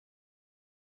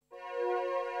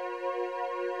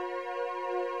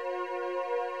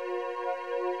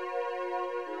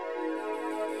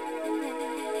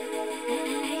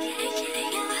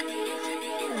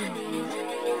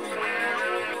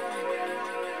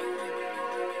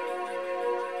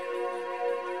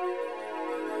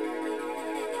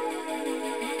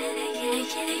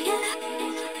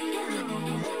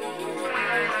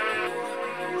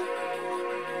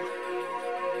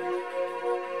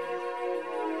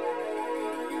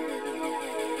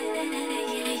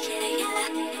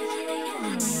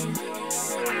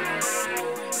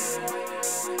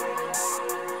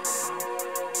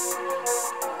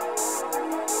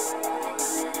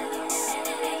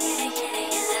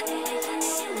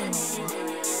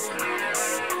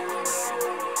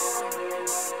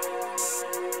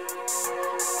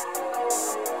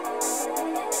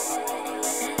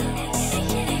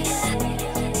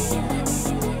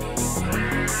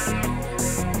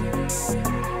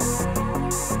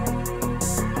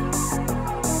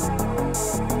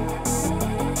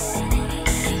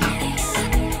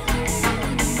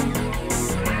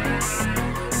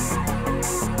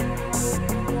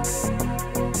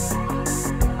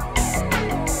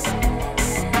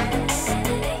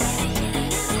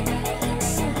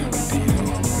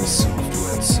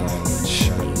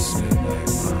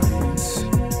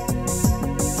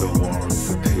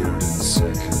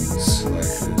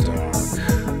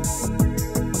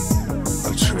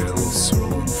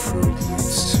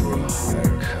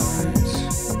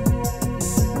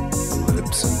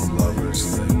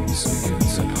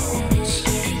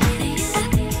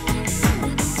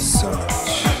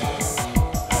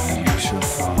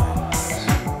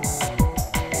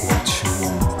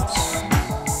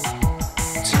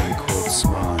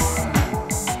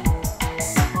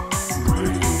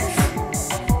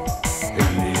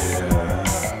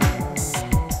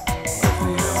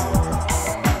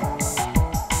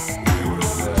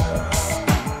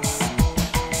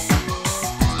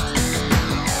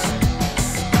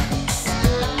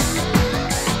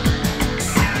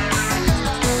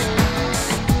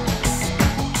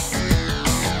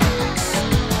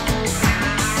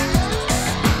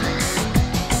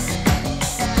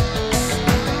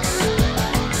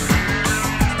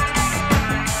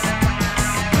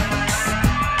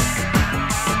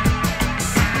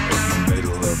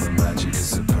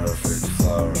is a perfect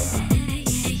flower.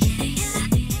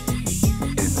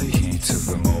 In the heat of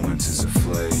the moment is a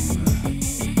flame.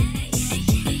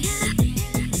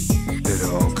 It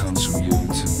all comes from you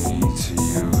to me, to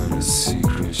you in a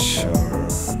secret shower,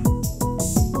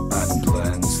 and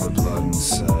blends the blood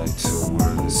inside till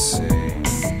we're the same.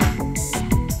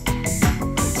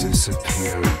 I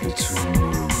disappeared between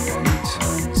you many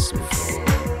times before,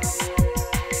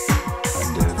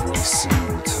 and every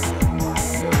single time I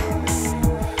never leave.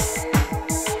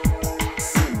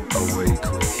 Awake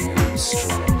with you,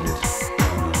 stranded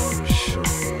on our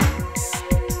shore,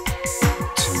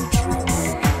 too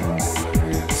dreamlike and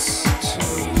delirious to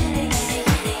leave.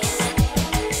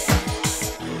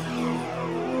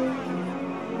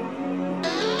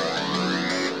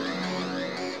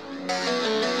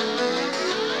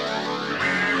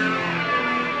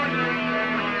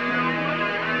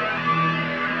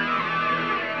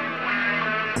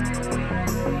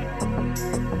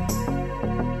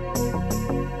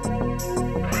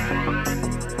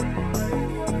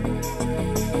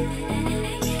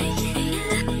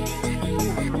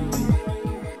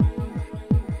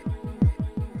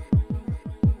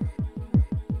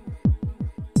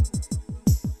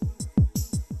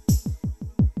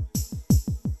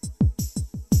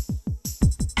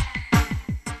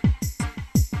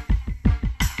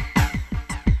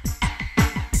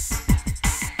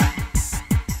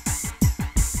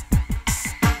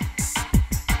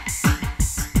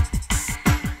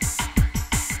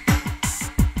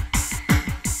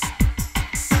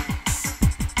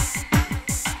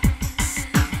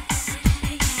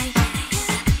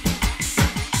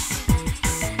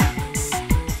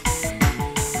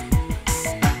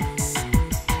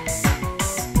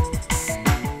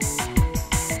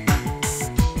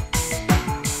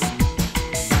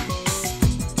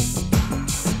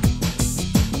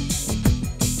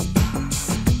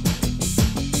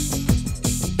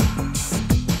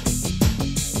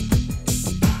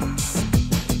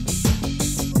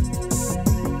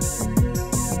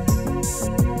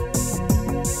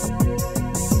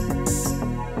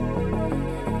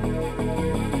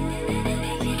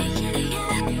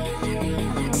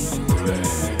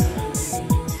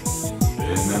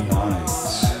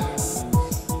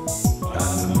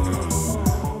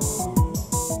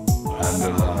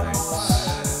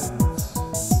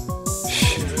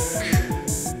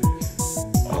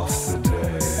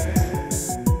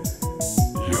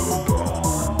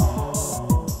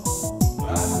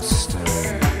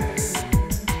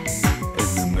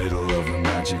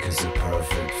 Is a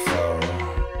perfect flower.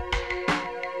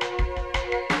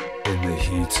 In the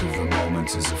heat of the moment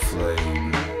is a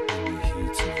flame. In the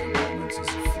heat of the moment is a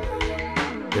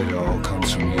flame. It all comes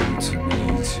from you to me,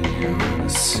 to you in a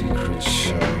secret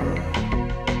shower,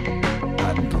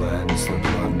 and blends the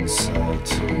blood inside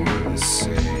till we're the same.